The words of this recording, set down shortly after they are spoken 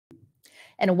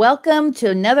and welcome to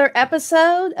another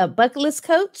episode of Bucket List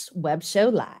Coach Web Show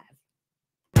Live.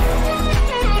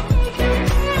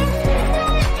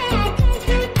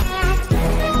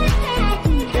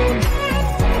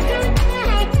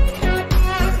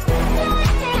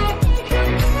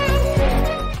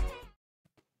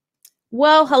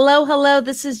 Well, hello.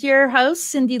 This is your host,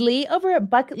 Cindy Lee, over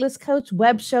at Bucket List Coach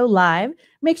Web Show Live.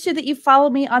 Make sure that you follow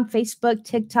me on Facebook,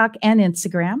 TikTok, and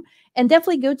Instagram. And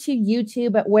definitely go to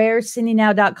YouTube at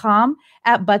wherecindynow.com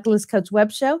at Bucket List Coach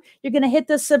Web Show. You're going to hit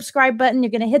the subscribe button. You're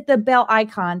going to hit the bell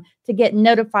icon to get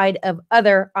notified of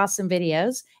other awesome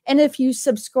videos. And if you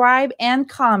subscribe and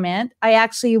comment, I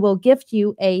actually will gift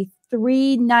you a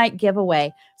 3-night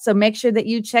giveaway. So make sure that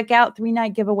you check out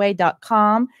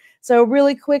 3nightgiveaway.com. So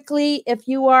really quickly, if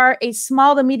you are a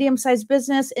small to medium-sized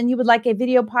business and you would like a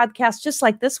video podcast just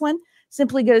like this one,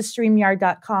 simply go to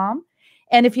StreamYard.com.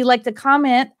 And if you'd like to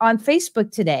comment on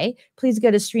Facebook today, please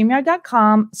go to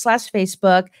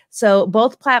StreamYard.com/Facebook. So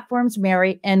both platforms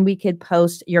marry and we could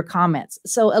post your comments.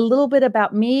 So a little bit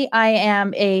about me. I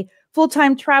am a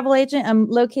full-time travel agent. I'm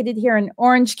located here in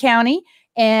Orange County.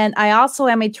 And I also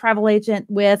am a travel agent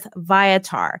with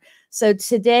Viator. So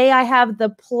today I have the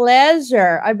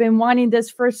pleasure, I've been wanting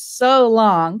this for so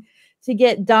long, to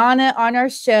get Donna on our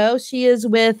show. She is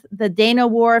with the Dana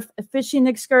Wharf fishing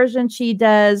excursion. She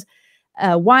does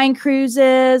wine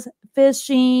cruises,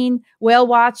 fishing, whale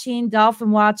watching,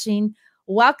 dolphin watching.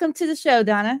 Welcome to the show,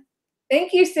 Donna.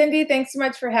 Thank you, Cindy. Thanks so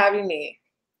much for having me.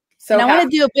 So I want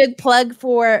to do a big plug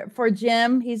for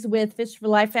Jim. He's with Fish for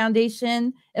Life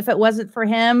Foundation. If it wasn't for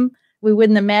him, we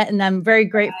wouldn't have met. And I'm very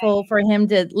grateful for him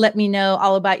to let me know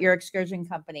all about your excursion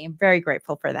company. I'm very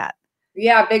grateful for that.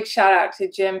 Yeah, big shout out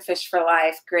to Jim, Fish for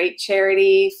Life. Great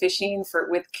charity, fishing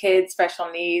with kids,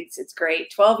 special needs. It's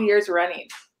great. 12 years running.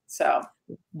 So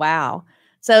wow.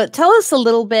 So tell us a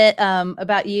little bit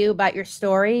about you, about your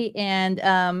story, and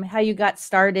how you got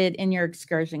started in your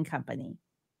excursion company.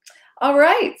 All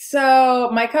right. So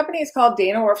my company is called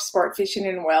Dana Wharf Sportfishing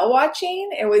and Whale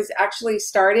Watching. It was actually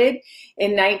started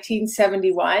in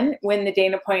 1971 when the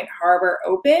Dana Point Harbor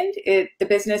opened. The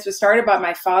business was started by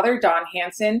my father, Don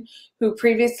Hansen, who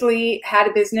previously had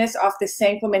a business off the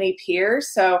San Clemente Pier.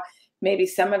 So maybe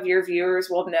some of your viewers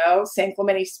will know San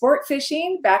Clemente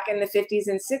Sportfishing back in the 50s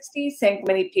and 60s, San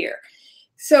Clemente Pier.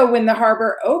 So when the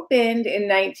harbor opened in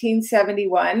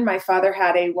 1971, my father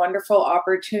had a wonderful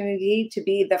opportunity to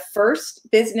be the first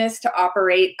business to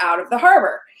operate out of the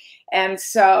harbor. And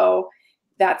so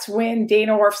that's when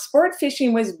Dana Wharf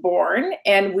Sportfishing was born,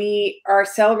 and we are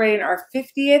celebrating our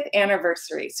 50th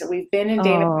anniversary. So we've been in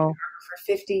Dana Point Harbor for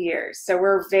 50 years. So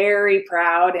we're very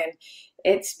proud, and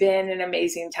it's been an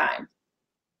amazing time.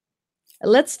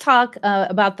 Let's talk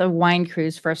about the wine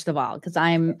cruise first of all, because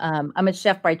I'm a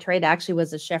chef by trade. I actually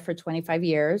was a chef for 25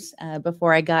 years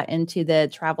before I got into the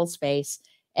travel space,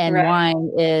 and wine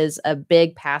is a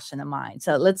big passion of mine.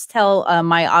 So let's tell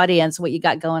my audience what you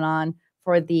got going on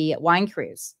for the wine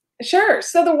cruise. Sure.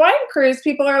 So the wine cruise,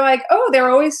 people are like, oh,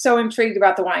 they're always so intrigued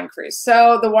about the wine cruise.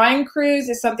 So the wine cruise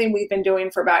is something we've been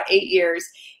doing for about 8 years.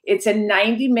 It's a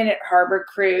 90-minute harbor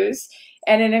cruise,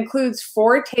 and it includes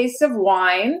 4 tastes of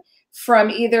wine from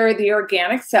either the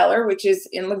organic cellar, which is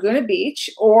in Laguna Beach,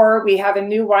 or we have a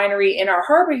new winery in our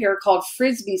harbor here called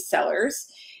Frisbee Cellars.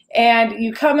 And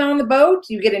you come on the boat,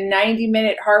 you get a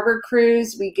 90-minute harbor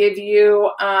cruise. We give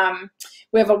you,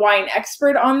 we have a wine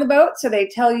expert on the boat, so they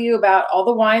tell you about all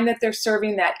the wine that they're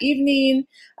serving that evening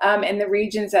and the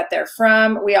regions that they're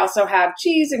from. We also have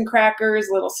cheese and crackers,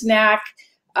 little snack,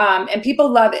 and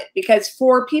people love it because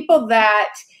for people that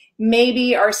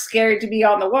maybe are scared to be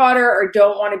on the water or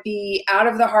don't want to be out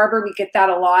of the harbor, we get that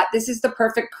a lot. This is the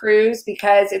perfect cruise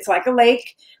because it's like a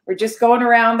lake. We're just going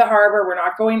around the harbor. We're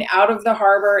not going out of the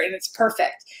harbor, and it's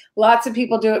perfect. Lots of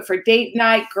people do it for date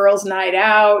night, girls' night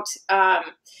out.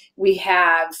 We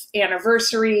have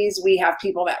anniversaries. We have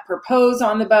people that propose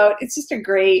on the boat. It's just a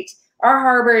great, our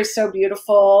harbor is so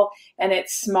beautiful, and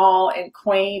it's small and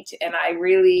quaint, and I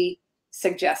really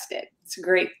suggest it. It's a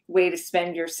great way to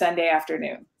spend your Sunday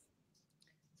afternoon.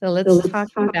 So let's talk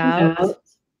about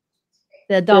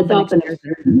the dolphin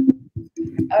excursion.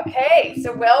 Okay,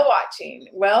 so whale watching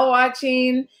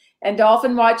and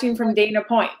dolphin watching from Dana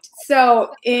Point.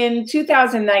 So in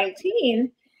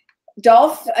 2019,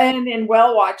 dolphin and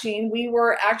whale watching, we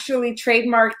were actually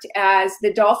trademarked as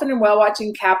the dolphin and whale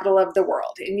watching capital of the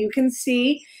world. And you can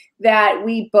see that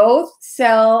we both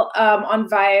sell on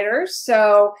Viator.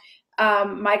 So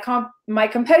my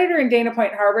competitor in Dana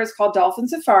Point Harbor is called Dolphin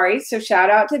Safari. So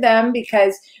shout out to them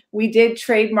because we did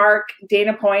trademark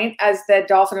Dana Point as the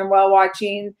dolphin and whale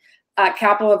watching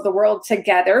capital of the world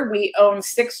together. We own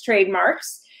 6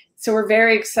 trademarks. So we're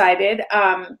very excited.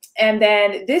 And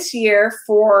then this year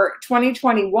for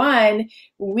 2021,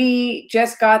 we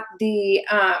just got the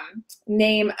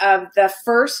name of the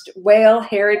first whale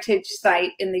heritage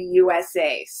site in the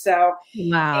USA. So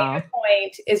Wow. Dana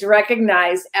Point is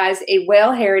recognized as a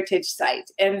whale heritage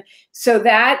site. And so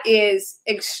that is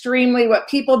extremely, what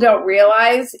people don't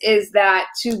realize is that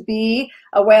to be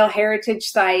a whale heritage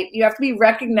site, you have to be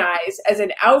recognized as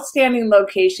an outstanding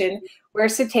location where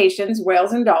cetaceans,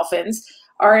 whales, and dolphins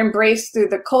are embraced through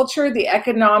the culture, the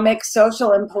economic,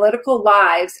 social, and political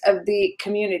lives of the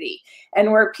community, and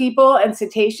where people and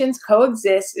cetaceans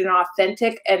coexist in an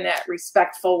authentic and a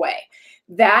respectful way.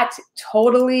 That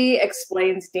totally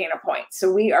explains Dana Point. So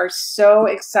we are so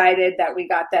excited that we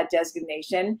got that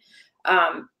designation.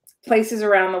 Places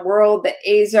around the world, the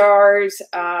Azores,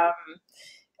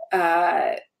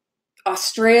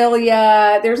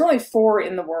 Australia, there's only 4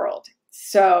 in the world.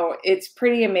 So it's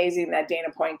pretty amazing that Dana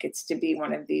Point gets to be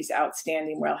one of these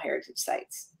outstanding whale heritage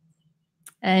sites.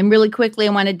 And really quickly,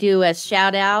 I want to do a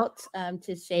shout out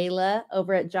to Shayla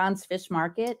over at John's Fish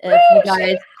Market. If you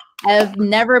guys have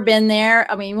never been there,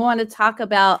 I mean, we want to talk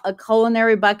about a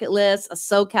culinary bucket list, a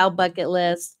SoCal bucket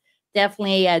list.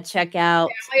 Definitely check out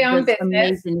this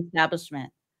amazing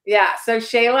establishment. Yeah, so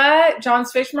Shayla,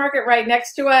 John's Fish Market right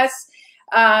next to us.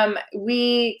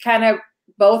 We kind of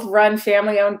both run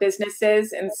family-owned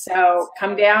businesses, and so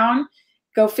come down,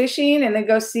 go fishing, and then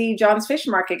go see John's Fish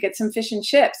Market, get some fish and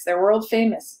chips. They're world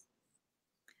famous.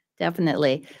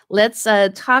 Definitely. Let's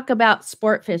talk about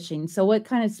sport fishing. So what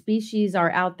kind of species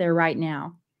are out there right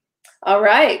now? All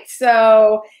right,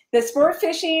 so the sport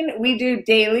fishing we do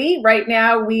daily. Right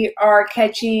now we are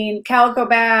catching calico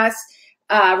bass,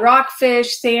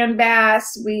 rockfish, sand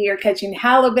bass. We are catching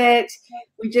halibut.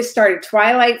 We just started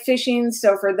twilight fishing.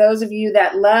 So for those of you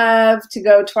that love to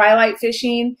go twilight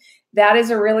fishing, that is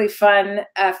a really fun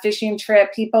fishing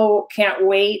trip. People can't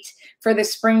wait for the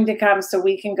spring to come so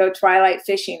we can go twilight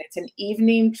fishing. It's an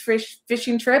evening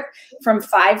fishing trip from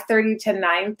 5:30 to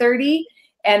 9:30.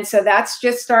 And so that's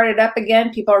just started up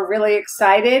again. People are really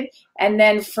excited. And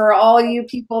then for all you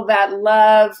people that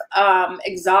love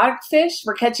exotic fish,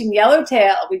 we're catching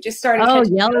yellowtail. We just started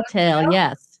catching yellowtail,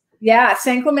 yes. Yeah,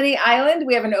 San Clemente Island.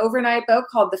 We have an overnight boat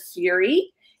called the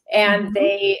Fury. And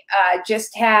they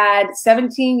just had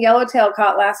 17 yellowtail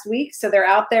caught last week. So they're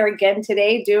out there again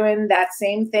today doing that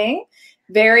same thing.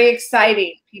 Very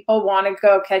exciting. People want to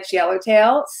go catch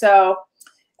yellowtail. So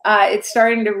it's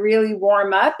starting to really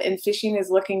warm up and fishing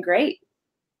is looking great.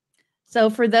 So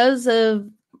for those of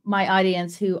my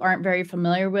audience who aren't very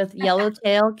familiar with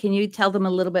yellowtail, can you tell them a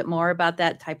little bit more about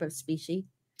that type of species?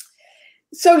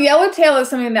 So yellowtail is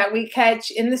something that we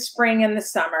catch in the spring and the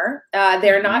summer.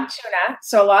 They're not tuna.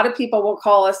 So a lot of people will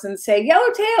call us and say,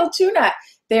 yellowtail tuna.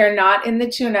 They're not in the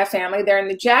tuna family. They're in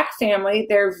the jack family.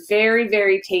 They're very,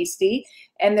 very tasty.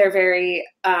 And they're very,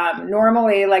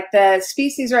 normally, like the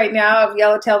species right now of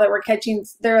yellowtail that we're catching,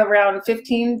 they're around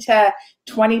 15 to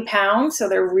 20 pounds. So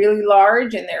they're really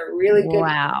large and they're really good.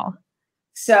 Wow.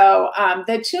 So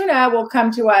the tuna will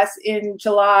come to us in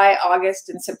July, August,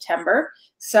 and September.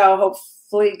 So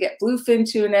hopefully get bluefin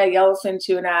tuna, yellowfin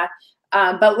tuna.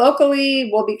 But locally,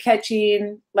 we'll be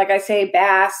catching, like I say,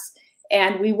 bass.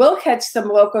 And we will catch some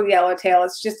local yellowtail.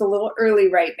 It's just a little early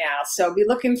right now. So be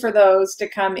looking for those to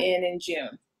come in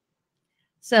June.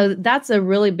 So that's a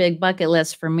really big bucket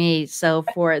list for me. So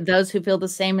for those who feel the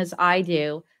same as I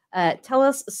do, tell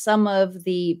us some of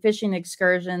the fishing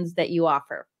excursions that you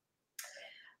offer.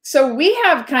 So we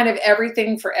have kind of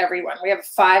everything for everyone. We have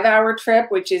a 5-hour trip,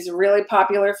 which is really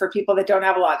popular for people that don't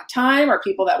have a lot of time or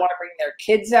people that want to bring their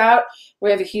kids out.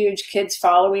 We have a huge kids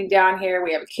following down here.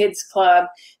 We have a kids club.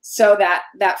 So that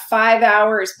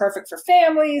 5-hour is perfect for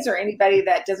families or anybody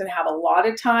that doesn't have a lot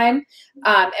of time.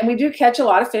 And we do catch a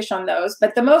lot of fish on those.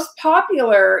 But the most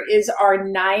popular is our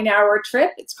 9-hour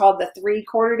trip. It's called the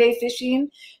 3/4 day fishing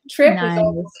trip. Nice. We go a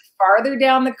little bit farther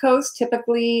down the coast,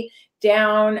 typically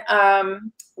down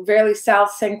fairly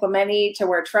south San Clemente to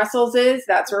where Trestles is.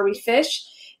 That's where we fish.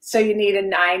 So you need a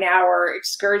 9-hour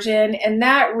excursion, and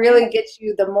that really gets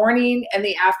you the morning and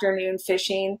the afternoon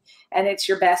fishing, and it's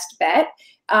your best bet.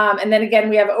 And then again,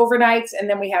 we have overnights, and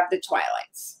then we have the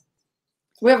twilights.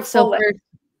 We have a full list.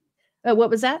 What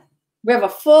was that? We have a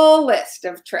full list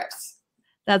of trips.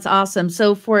 That's awesome.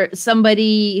 So for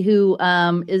somebody who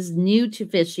is new to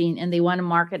fishing and they want to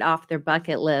mark it off their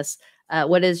bucket list,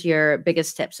 what is your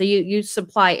biggest tip? So you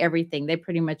supply everything. They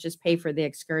pretty much just pay for the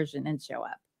excursion and show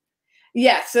up.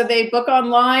 Yeah, so they book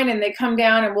online and they come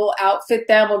down and we'll outfit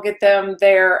them. We'll get them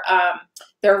their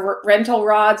rental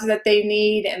rods that they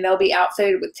need, and they'll be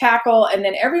outfitted with tackle. And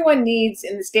then everyone needs,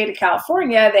 in the state of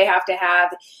California, they have to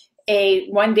have a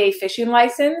one-day fishing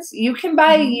license. You can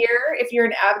buy a year if you're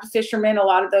an avid fisherman. A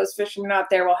lot of those fishermen out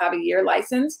there will have a year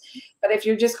license. But if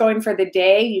you're just going for the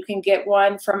day, you can get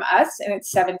one from us, and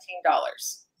it's $17.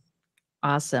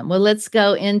 Awesome. Well, let's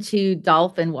go into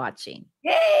dolphin watching.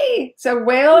 Yay! So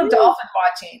whale and dolphin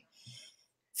watching.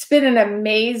 It's been an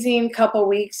amazing couple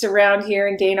weeks around here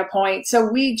in Dana Point.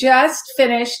 So we just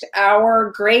finished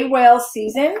our gray whale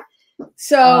season.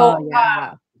 So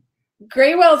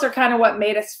gray whales are kind of what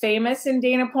made us famous in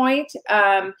Dana Point.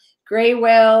 Gray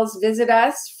whales visit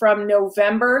us from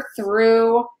November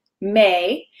through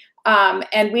May.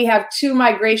 And we have two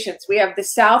migrations. We have the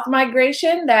south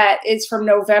migration that is from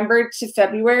November to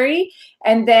February.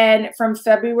 And then from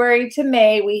February to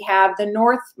May, we have the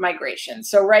north migration.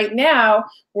 So right now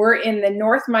we're in the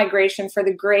north migration for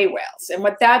the gray whales. And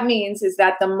what that means is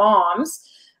that the moms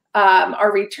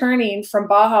are returning from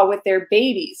Baja with their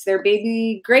babies, their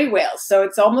baby gray whales. So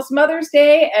it's almost Mother's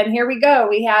Day. And here we go.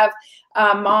 We have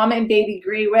mom and baby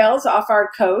gray whales off our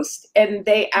coast. And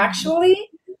they actually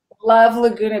love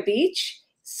Laguna Beach.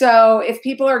 So if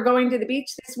people are going to the beach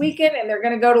this weekend and they're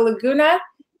going to go to Laguna,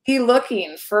 be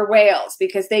looking for whales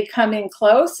because they come in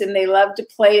close and they love to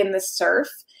play in the surf.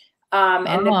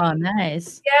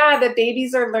 Nice. Yeah, the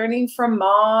babies are learning from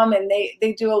mom, and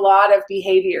they do a lot of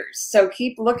behaviors. So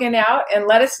keep looking out and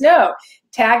let us know.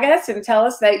 Tag us and tell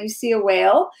us that you see a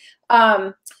whale.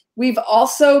 We've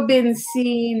also been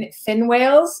seeing fin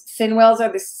whales. Fin whales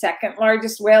are the second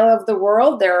largest whale of the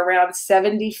world. They're around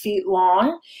 70 feet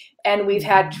long. And we've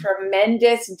had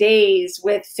tremendous days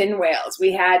with fin whales.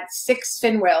 We had 6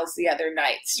 fin whales the other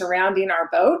night surrounding our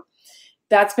boat.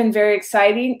 That's been very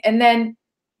exciting. And then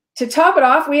to top it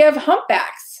off, we have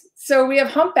humpbacks. So we have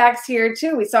humpbacks here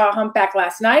too. We saw a humpback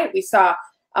last night. We saw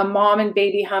a mom and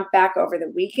baby humpback over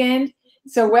the weekend.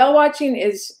 So whale watching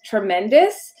is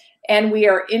tremendous. And we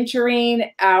are entering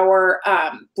our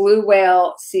blue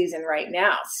whale season right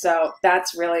now. So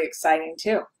that's really exciting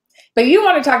too. But you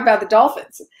want to talk about the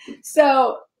dolphins.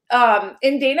 So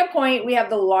in Dana Point, we have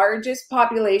the largest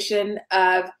population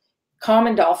of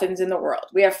common dolphins in the world.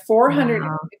 We have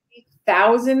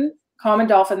 450,000 common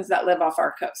dolphins that live off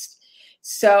our coast.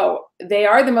 So they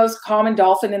are the most common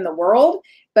dolphin in the world,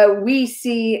 but we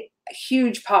see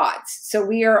huge pods. So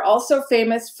we are also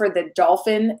famous for the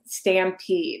dolphin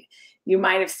stampede. You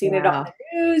might have seen it on the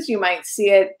news. You might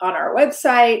see it on our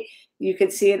website. You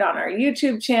could see it on our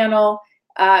YouTube channel.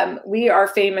 We are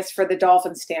famous for the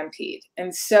dolphin stampede.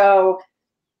 And so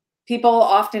people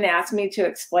often ask me to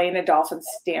explain a dolphin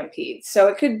stampede. So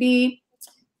it could be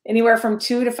anywhere from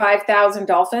 2,000 to 5,000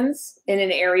 dolphins in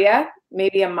an area,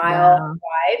 maybe a mile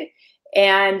wide.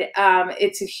 And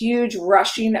it's a huge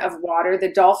rushing of water.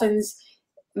 The dolphins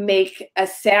make a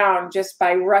sound just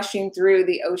by rushing through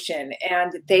the ocean.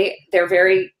 And they're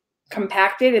very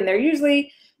compacted, and they're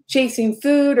usually chasing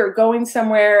food or going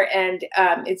somewhere. And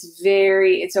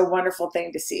it's a wonderful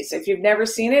thing to see. So if you've never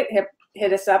seen it,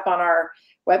 hit us up on our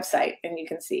website and you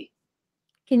can see.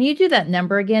 Can you do that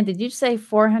number again? Did you say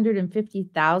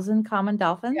 450,000 common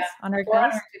dolphins on our coast?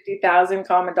 450,000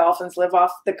 common dolphins live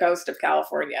off the coast of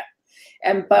California.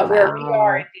 But where we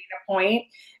are in Dana Point,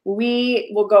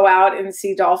 we will go out and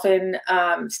see dolphin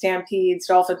stampedes,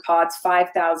 dolphin pods,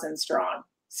 5,000 strong.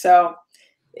 So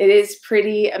it is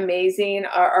pretty amazing.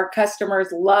 Our customers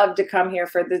love to come here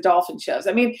for the dolphin shows.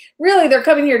 I mean, really, they're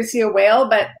coming here to see a whale,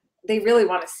 but they really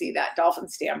want to see that dolphin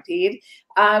stampede.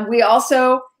 We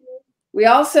also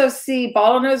see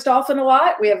bottlenose dolphin a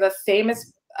lot. We have a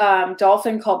famous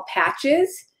dolphin called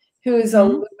Patches, who is a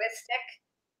lewistic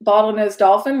bottlenose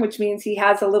dolphin, which means he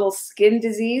has a little skin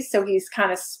disease. So he's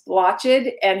kind of splotched,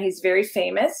 and he's very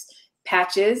famous.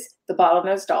 Patches, the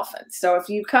bottlenose dolphin. So if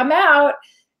you come out,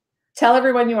 tell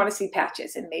everyone you want to see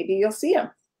Patches, and maybe you'll see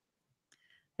him.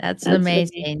 That's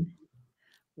amazing.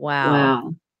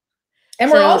 Wow. And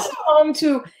we're also home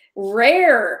to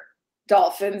rare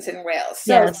dolphins and whales.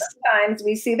 So sometimes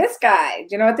we see this guy. Do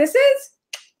you know what this is?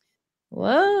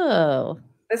 Whoa.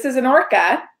 This is an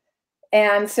orca.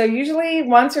 And so usually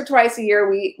once or twice a year,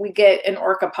 we get an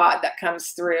orca pod that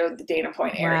comes through the Dana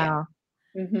Point area.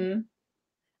 Wow.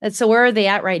 And so where are they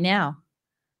at right now?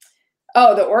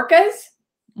 Oh, the orcas?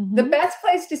 The best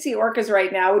place to see orcas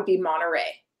right now would be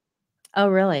Monterey. Oh,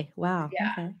 really? Wow.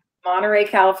 Yeah. Okay. Monterey,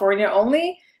 California,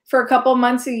 only for a couple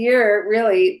months a year,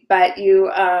 really, but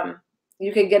you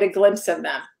could get a glimpse of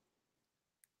them.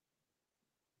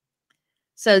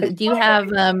 So do you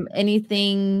have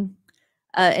anything,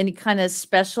 any kind of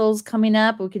specials coming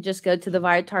up? We could just go to the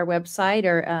Viator website,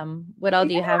 or what all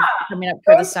do you have coming up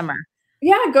for the summer?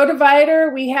 Yeah, go to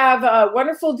Viator. We have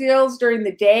wonderful deals during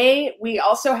the day. We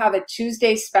also have a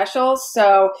Tuesday special.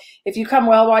 So if you come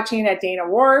whale watching at Dana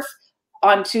Wharf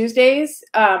on Tuesdays,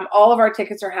 all of our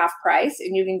tickets are half price,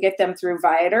 and you can get them through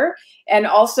Viator. And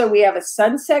also we have a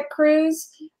sunset cruise.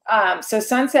 So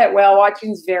sunset whale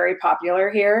watching is very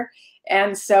popular here.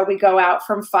 And so we go out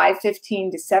from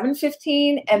 5:15 to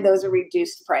 7:15, and those are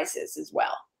reduced prices as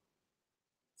well.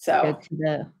 So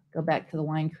go back to the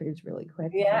wine cruise really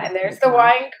quick. Yeah, and there's the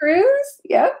wine cruise.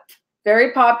 Yep.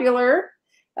 Very popular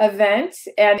event,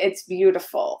 and it's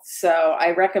beautiful. So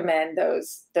I recommend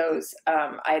those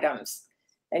items.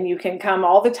 And you can come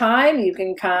all the time. You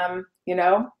can come, you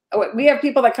know, we have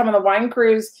people that come on the wine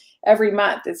cruise every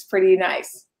month. It's pretty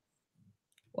nice.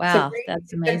 Wow,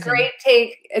 that's amazing.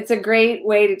 It's a great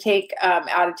way to take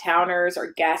out of towners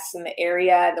or guests in the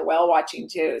area, the whale watching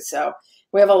too. So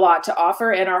we have a lot to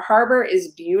offer, and our harbor is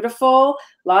beautiful.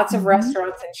 Lots of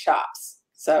restaurants and shops.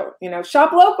 So, you know,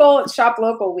 shop local. It's Shop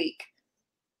Local Week.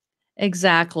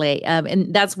 Exactly.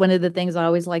 And that's one of the things I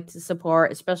always like to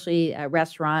support, especially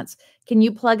restaurants. Can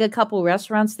you plug a couple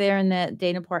restaurants there in the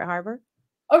Dana Port Harbor?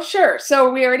 Oh, sure. So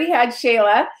we already had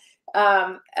Shayla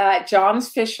at John's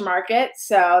Fish Market.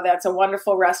 So that's a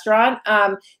wonderful restaurant.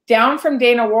 Down from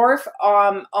Dana Wharf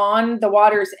on the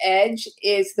water's edge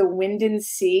is the Wind and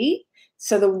Sea.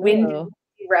 So the Wind and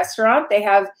Sea restaurant, they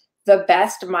have the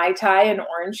best Mai Tai in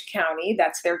Orange County.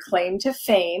 That's their claim to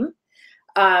fame.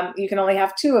 You can only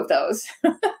have 2 of those.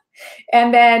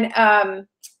 And then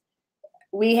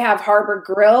we have Harbor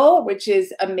Grill, which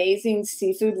is amazing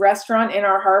seafood restaurant in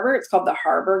our harbor. It's called the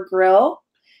Harbor Grill.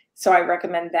 So I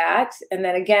recommend that. And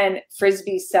then again,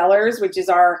 Frisbee Cellars, which is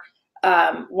our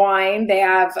wine. They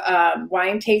have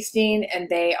wine tasting, and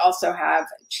they also have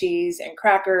cheese and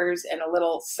crackers and a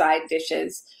little side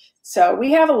dishes. So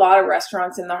we have a lot of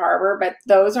restaurants in the harbor, but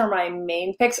those are my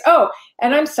main picks. Oh,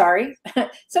 and I'm sorry.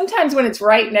 Sometimes when it's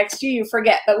right next to you, you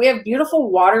forget, but we have beautiful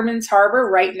Waterman's Harbor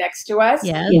right next to us.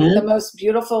 Yeah. The most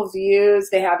beautiful views.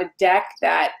 They have a deck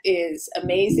that is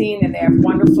amazing, and they have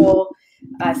wonderful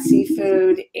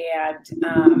seafood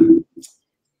and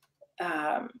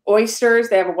oysters.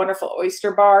 They have a wonderful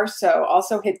oyster bar. So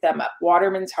also hit them up,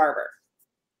 Waterman's Harbor.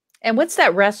 And what's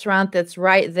that restaurant that's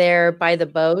right there by the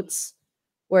boats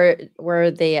where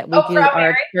they do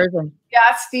our excursion?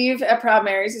 Yeah, Steve at Proud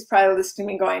Mary's is probably listening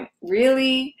to me going,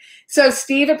 really? So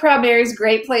Steve at Proud Mary's,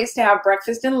 great place to have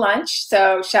breakfast and lunch.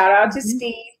 So shout out to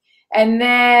Steve. And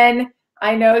then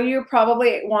I know you're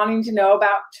probably wanting to know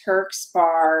about Turk's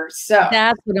Bar. So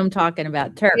that's what I'm talking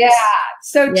about, Turk's. Yeah.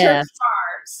 So Turk's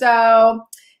Bar. So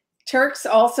Turk's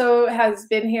also has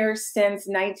been here since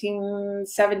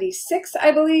 1976,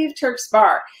 I believe. Turk's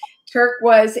Bar. Turk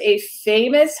was a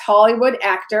famous Hollywood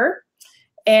actor,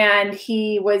 and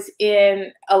he was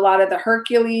in a lot of the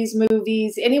Hercules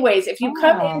movies. Anyways, if you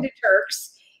come into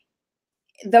Turk's,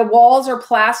 the walls are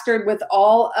plastered with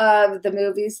all of the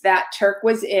movies that Turk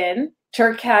was in.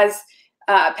 Turk has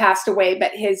passed away,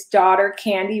 but his daughter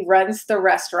Candy runs the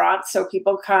restaurant. So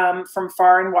people come from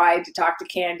far and wide to talk to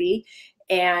Candy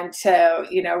and to,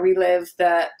 you know, relive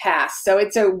the past. So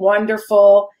it's a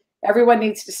wonderful, everyone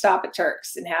needs to stop at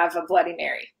Turk's and have a Bloody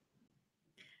Mary.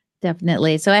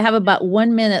 Definitely. So I have about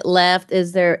 1 minute left.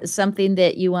 Is there something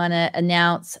that you want to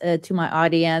announce to my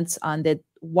audience on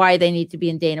why they need to be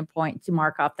in Dana Point to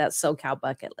mark off that SoCal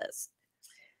bucket list?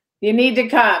 You need to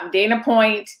come. Dana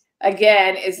Point,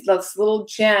 again, is this little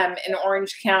gem in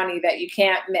Orange County that you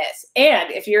can't miss.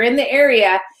 And if you're in the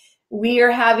area, we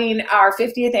are having our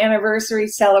 50th anniversary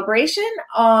celebration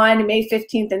on May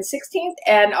 15th and 16th,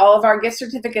 and all of our gift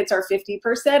certificates are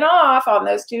 50% off on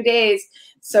those 2 days.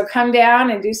 So come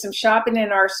down and do some shopping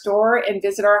in our store and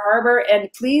visit our harbor. And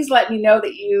please let me know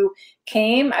that you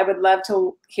came. I would love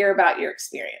to hear about your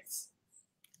experience.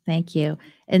 Thank you.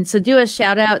 And so do a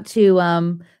shout out to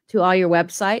all your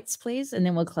websites, please, and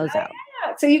then we'll close out.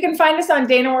 Yeah. So you can find us on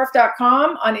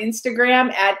danawharf.com, on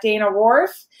Instagram at Dana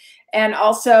Wharf, and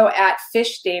also at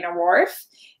Fish Dana Wharf,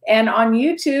 and on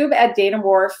YouTube at Dana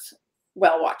Wharf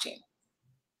Whale Watching.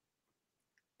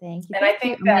 Thank you. And I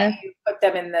think that you put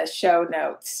them in the show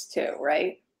notes too,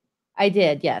 right? I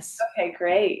did, yes. Okay,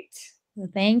 great. Well,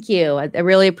 thank you. I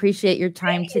really appreciate your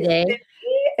time today.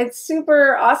 It's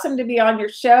super awesome to be on your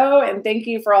show, and thank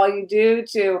you for all you do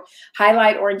to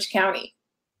highlight Orange County.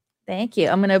 Thank you.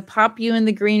 I'm going to pop you in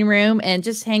the green room and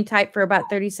just hang tight for about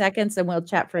 30 seconds, and we'll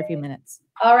chat for a few minutes.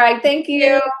 All right. Thank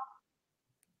you.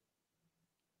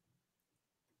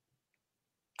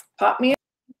 Pop me in.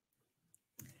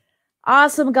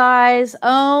 Awesome, guys.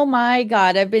 Oh, my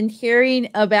God. I've been hearing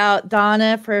about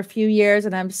Donna for a few years,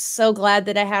 and I'm so glad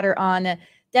that I had her on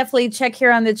definitely check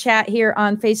here on the chat here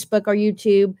on Facebook or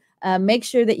YouTube. Make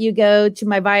sure that you go to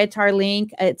my Viator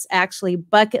link. It's actually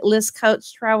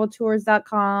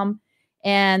bucketlistcoachtraveltours.com.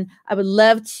 And I would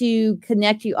love to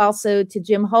connect you also to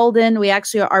Jim Holden. We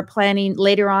actually are planning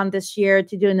later on this year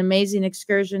to do an amazing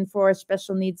excursion for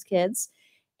special needs kids.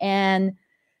 And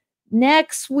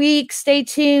next week, stay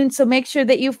tuned. So make sure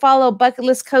that you follow Bucket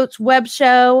List Coach Web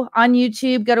Show on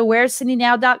YouTube. Go to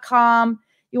where'scindynow.com.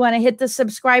 You want to hit the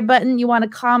subscribe button. You want to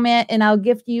comment, and I'll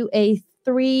gift you a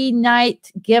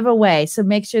 3-night giveaway. So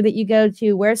make sure that you go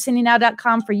to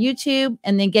where'scindynow.com for YouTube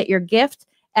and then get your gift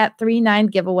at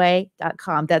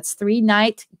 3nightgiveaway.com. That's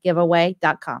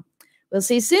 3nightgiveaway.com. We'll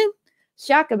see you soon.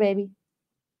 Shaka, baby.